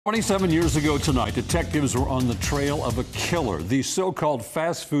27 years ago tonight, detectives were on the trail of a killer. These so-called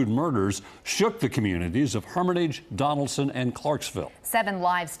fast food murders shook the communities of Hermitage, Donaldson, and Clarksville. 7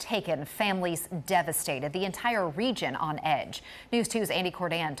 lives taken, families devastated, the entire region on edge. News 2's Andy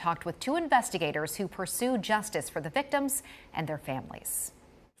Cordan talked with 2 investigators who pursue justice for the victims and their families.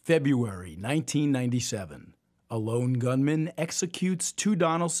 February 1997. A lone gunman executes 2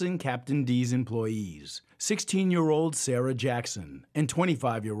 Donaldson Captain D's employees, 16-year-old Sarah Jackson and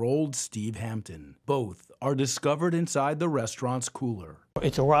 25-year-old Steve Hampton. Both are discovered inside the restaurant's cooler.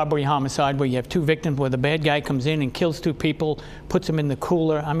 It's a robbery homicide where you have 2 victims where the bad guy comes in and kills 2 people, puts them in the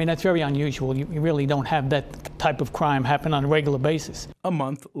cooler. I mean, that's very unusual. You really don't have that type of crime happen on a regular basis. A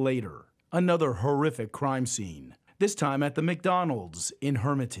month later, another horrific crime scene. This time at the McDonald's in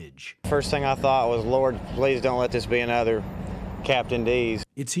Hermitage. First thing I thought was, Lord, please don't let this be another Captain D's.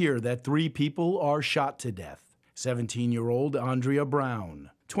 It's here that 3 people are shot to death. 17-year-old Andrea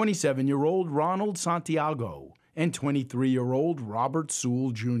Brown, 27-year-old Ronald Santiago, and 23-year-old Robert Sewell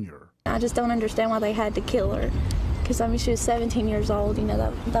Jr. I just don't understand why they had to kill her. Because, I mean, she was 17 years old. You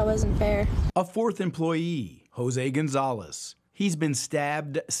know, that wasn't fair. A 4th employee, Jose Gonzalez. He's been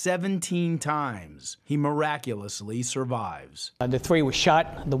stabbed 17 times. He miraculously survives. The 3 were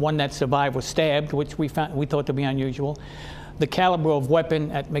shot. The one that survived was stabbed, which we thought to be unusual. The caliber of weapon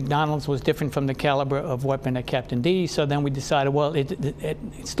at McDonald's was different from the caliber of weapon at Captain D. So then we decided, well, it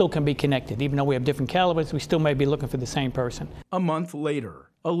still can be connected. Even though we have different calibers, we still may be looking for the same person. A month later,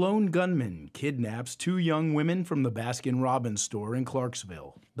 a lone gunman kidnaps 2 young women from the Baskin-Robbins store in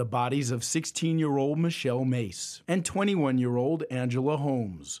Clarksville. The bodies of 16-year-old Michelle Mace and 21-year-old Angela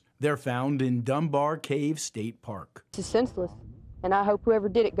Holmes. They're found in Dunbar Cave State Park. It's senseless, and I hope whoever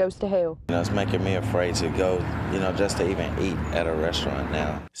did it goes to hell. It's making me afraid to go, just to even eat at a restaurant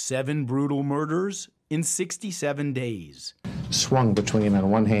now. 7 brutal murders in 67 days. Swung between, on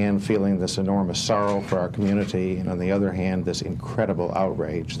one hand, feeling this enormous sorrow for our community, and on the other hand, this incredible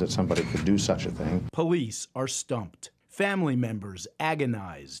outrage that somebody could do such a thing. Police are stumped. Family members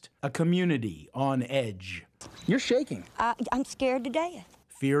agonized. A community on edge. You're shaking. I'm scared to death.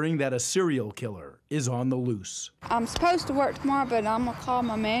 Fearing that a serial killer is on the loose. I'm supposed to work tomorrow, but I'm going to call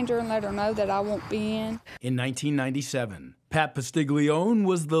my manager and let her know that I won't be in. In 1997, Pat Pastiglione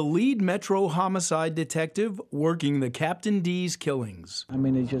was the lead Metro homicide detective working the Captain D's killings. I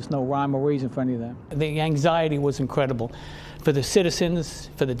mean, there's just no rhyme or reason for any of that. The anxiety was incredible for the citizens,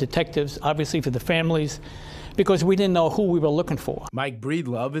 for the detectives, obviously for the families, because we didn't know who we were looking for. Mike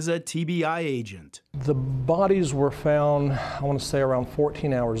Breedlove is a TBI agent. The bodies were found, I want to say, around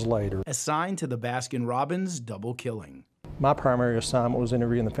 14 hours later. Assigned to the Baskin-Robbins double killing. My primary assignment was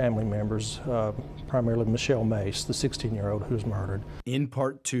interviewing the family members, primarily Michelle Mace, the 16-year-old who was murdered. In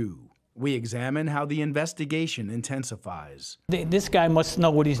part 2, we examine how the investigation intensifies. This guy must know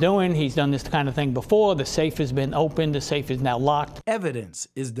what he's doing. He's done this kind of thing before. The safe has been opened. The safe is now locked. Evidence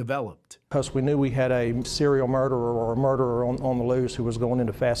is developed. Because we knew we had a serial murderer or a murderer on the loose who was going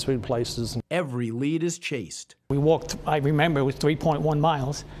into fast food places. Every lead is chased. We walked, I remember it was 3.1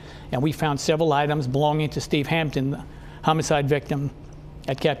 miles, and we found several items belonging to Steve Hampton, the homicide victim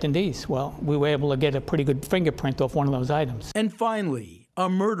at Captain D's. Well, we were able to get a pretty good fingerprint off one of those items. And finally, a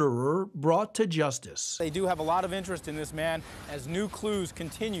murderer brought to justice. They do have a lot of interest in this man as new clues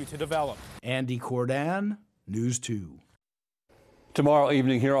continue to develop. Andy Cordan, News 2. Tomorrow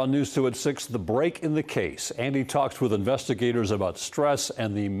evening here on News 2 at 6, the break in the case. Andy talks with investigators about stress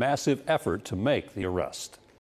and the massive effort to make the arrest.